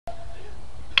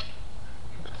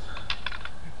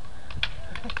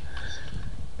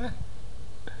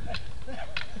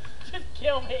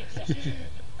feelings.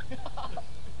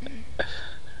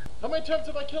 How many times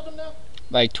have I killed him now?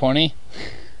 Like 20?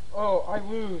 Oh, I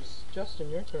lose. Justin,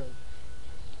 your turn.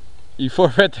 You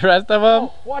forfeit the rest of them?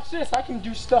 Oh, watch this. I can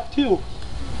do stuff too.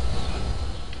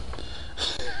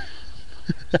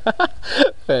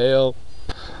 Fail.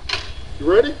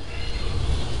 You ready?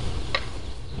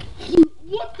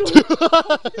 What the?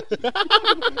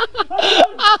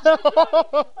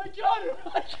 I got him!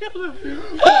 I killed him!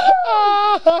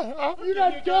 You're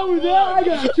not done with that! I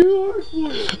got 2 horse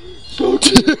for you! So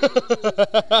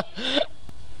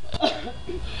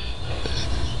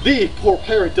The poor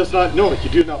parrot does not know it. You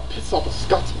do not piss off a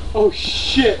Scotsman. oh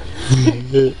shit!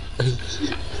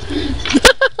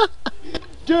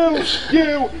 Do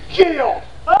you kill?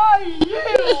 I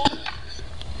yield!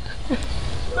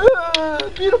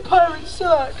 Being a pirate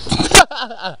sucks!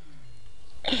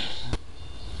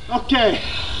 Okay.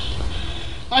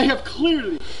 I have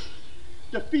clearly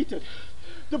defeated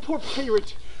the poor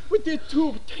pirate with their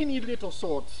 2 tiny little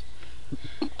swords.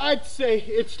 I'd say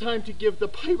it's time to give the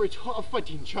pirate a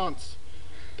fighting chance.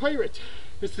 Pirate,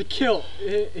 It's the kill.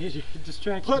 It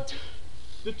distracts me. put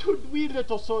the 2 wee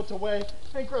little swords away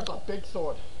and grab a big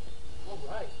sword.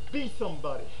 Alright. Be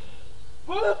somebody.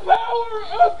 For the power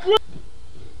of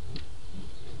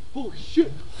Oh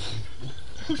shit!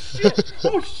 oh shit!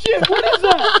 Oh shit! What is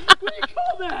that? What do you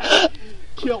call that?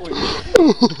 Killing.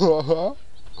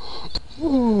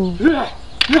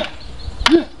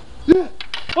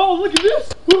 Oh, look at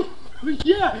this!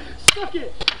 Yeah! Suck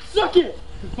it! Suck it!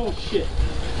 Oh shit!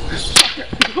 Suck it!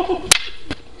 Oh.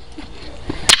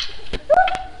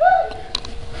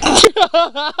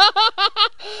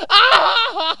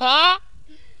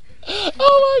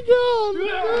 Oh my god!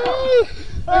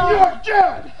 And you're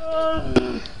dead!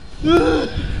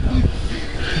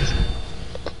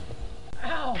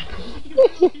 Ow! You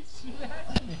really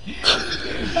smacked me.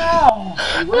 Ow!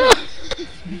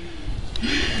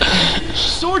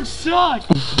 Swords suck!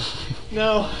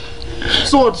 No,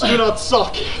 swords do not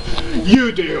suck.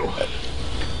 You do.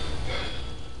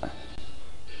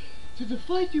 To the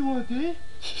fight you want, eh?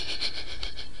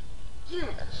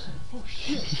 Oh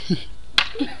shit!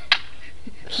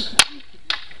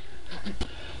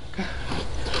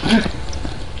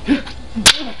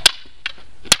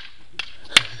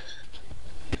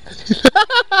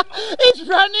 It's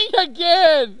running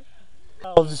again!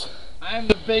 I am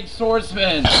the big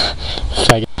swordsman.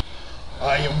 Faggot.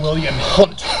 I am William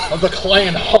Hunt of the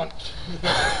Clan Hunt,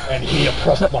 and he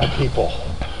oppressed my people.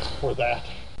 For that,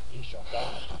 he shall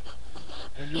die.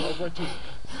 And you are wretched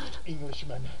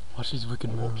Englishmen. Watch these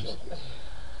wicked moves.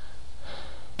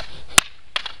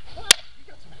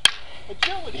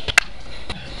 Agility.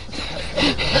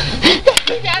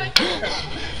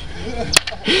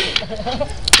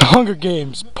 The Hunger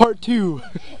Games, Part 2.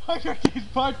 Hunger Games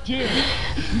Part 2.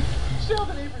 Still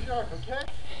the neighbor shark, okay?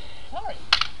 Alright.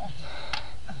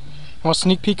 Want to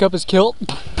sneak peek up his kilt?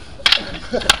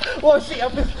 Want to see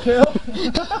up his kill?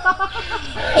 Does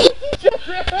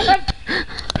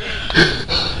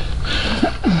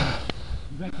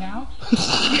that count?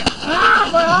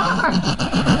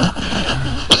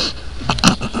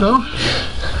 So?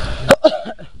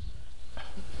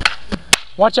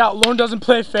 Watch out, Lone doesn't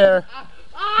play fair.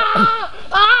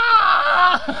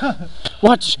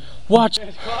 Watch.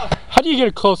 How do you get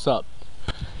a close up?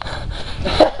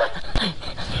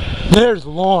 There's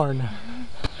Lorne.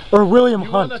 Or William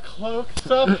You Hunt. want a cloak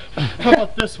sub? How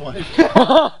about this one?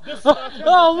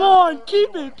 Oh, Lorne,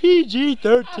 keep it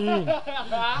PG-13.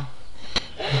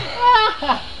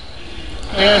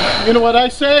 And you know what I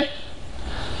say?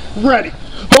 Ready.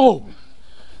 Oh!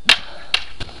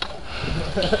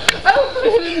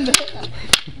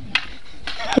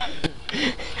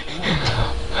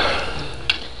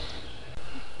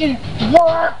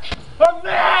 Work! I'm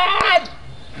mad!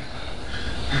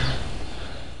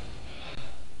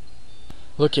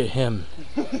 Look at him.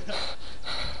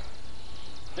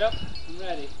 Yep, I'm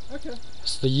ready. Okay.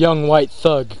 As the young white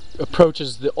thug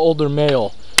approaches the older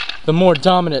male, the more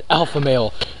dominant alpha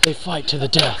male. They fight to the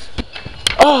death.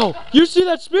 Oh, you see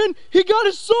that spin? He got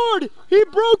his sword! He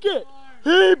broke it!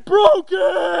 He broke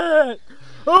it!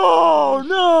 Oh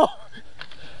no!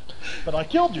 But I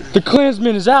killed you. The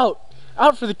Klansman is out!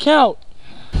 Out for the count!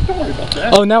 Don't worry about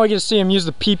that. Oh, now we get to see him use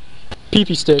the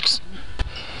pee-pee sticks.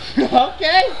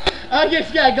 Okay, I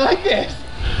guess gotta go like this.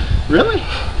 Really?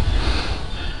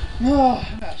 Oh,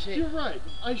 shit. You're right.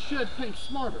 I should think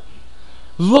smarter.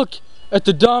 Look at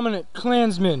the dominant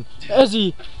Klansman as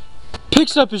he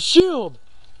picks up his shield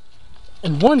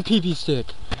and one pee-pee stick.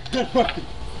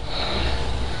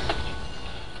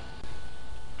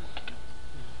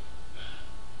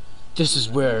 This is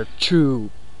where true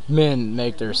men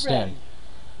make their stand.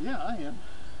 Yeah, I am.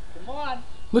 Come on.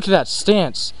 Look at that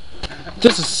stance.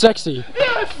 This is sexy.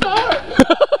 Yeah, start.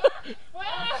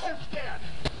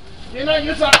 You're not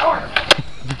using that arm.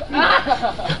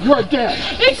 You're dead.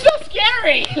 It's so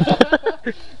scary.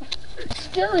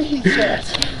 Scary, he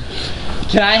says.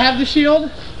 Can I have the shield?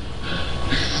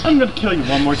 I'm gonna kill you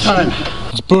one more time.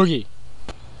 It's Boogie.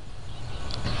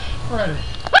 Ready.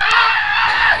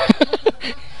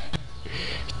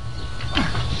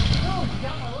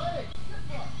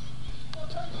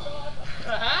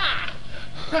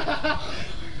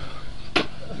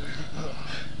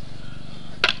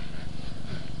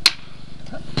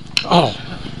 Oh,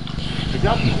 You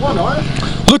got one arm.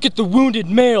 look at the wounded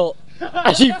male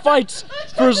as he fights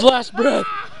for his last breath.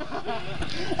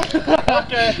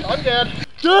 Okay, I'm dead.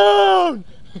 Down!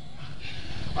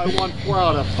 I won 4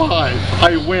 out of 5.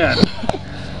 I win.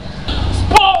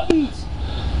 Spartans,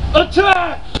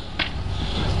 attack!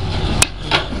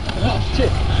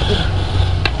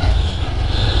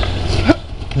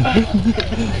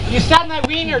 You stabbed my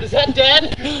wiener. Is that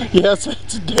dead? Yes,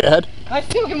 it's dead. I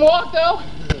still can walk though.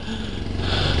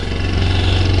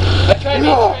 I tried to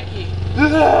be tricky.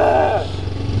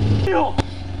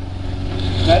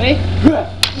 Ready?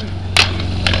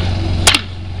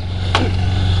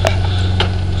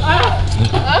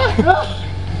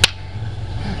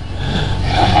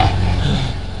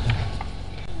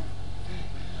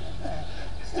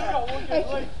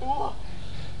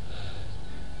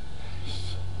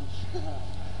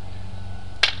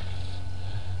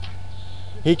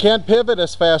 He can't pivot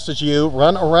as fast as you.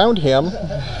 Run around him.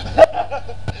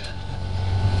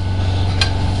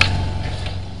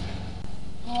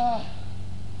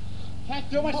 Can I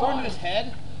throw my sword in his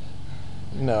head?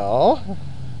 No.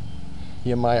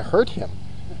 You might hurt him.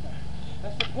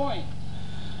 That's the point.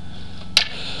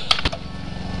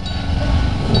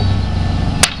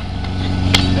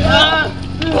 No!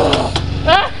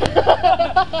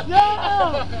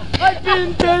 I've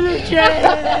been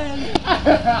penetrated!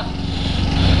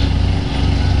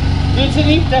 Dude,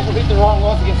 Sydney, definitely hit the wrong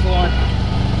walls against Lauren.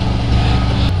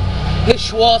 His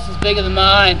Schwartz is bigger than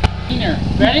mine.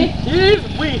 Ready? He is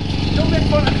weak. Don't make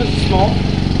fun of him because he's small.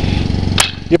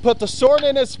 You put the sword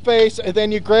in his face and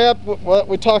then you grab what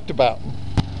we talked about.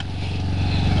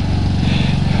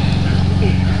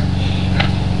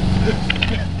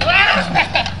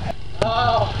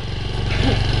 Oh.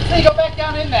 Hey, go back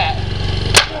down in that.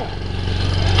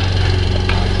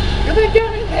 Go back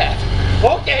down in that.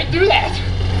 Okay, do that.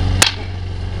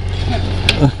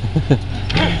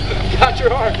 Got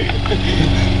your arm.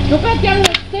 Go back down in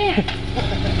that stand.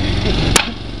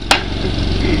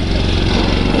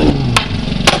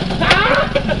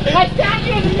 I stabbed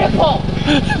you in the nipple.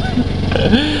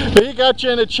 He got you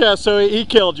in the chest, so he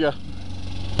killed you.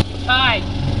 Hi.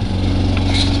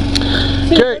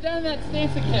 See, Okay. go down in that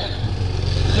stance again.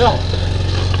 No.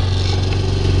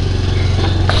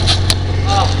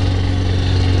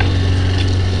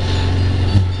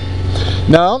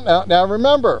 Now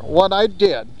remember what I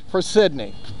did for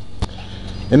Sydney.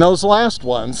 In those last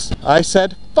ones, I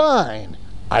said, fine.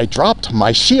 I dropped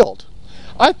my shield.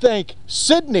 I think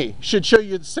Sydney should show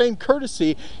you the same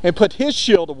courtesy and put his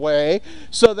shield away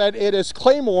so that it is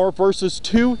Claymore versus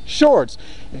 2 swords.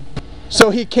 So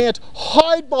he can't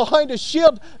hide behind a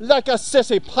shield like a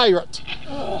sissy pirate.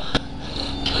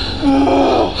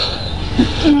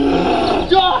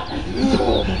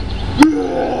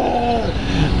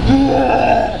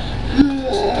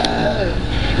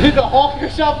 You need to Hulk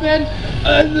yourself in?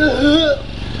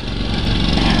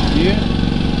 You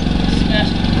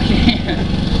smashed the can.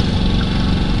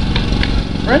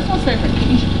 Red's not safe for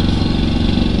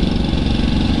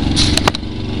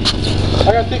I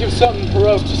gotta think of something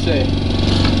heroic to say.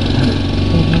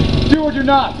 Do or do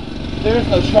not. There is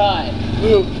no try.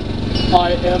 Luke,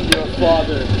 I am your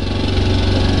father.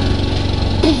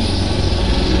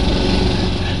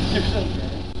 You're so good.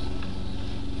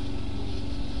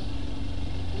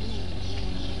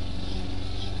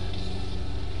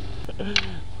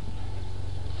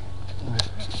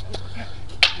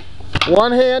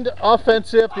 One hand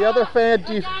offensive, the other hand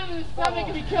I'm down in the stomach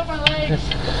and he killed my legs.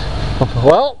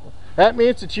 Well, that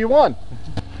means that you won.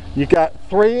 You got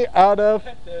 3 out of...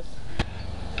 This.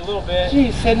 A little bit.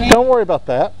 Jeez, Sydney. Don't worry about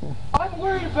that. I'm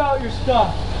worried about your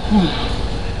stuff.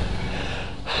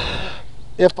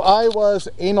 If I was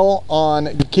anal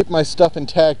on keep my stuff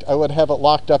intact, I would have it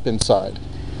locked up inside.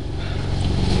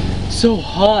 So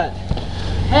hot.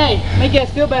 Hey, make it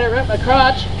feel better, rip my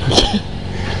crotch.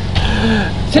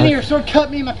 Sydney, your sword cut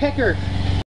me in my pecker.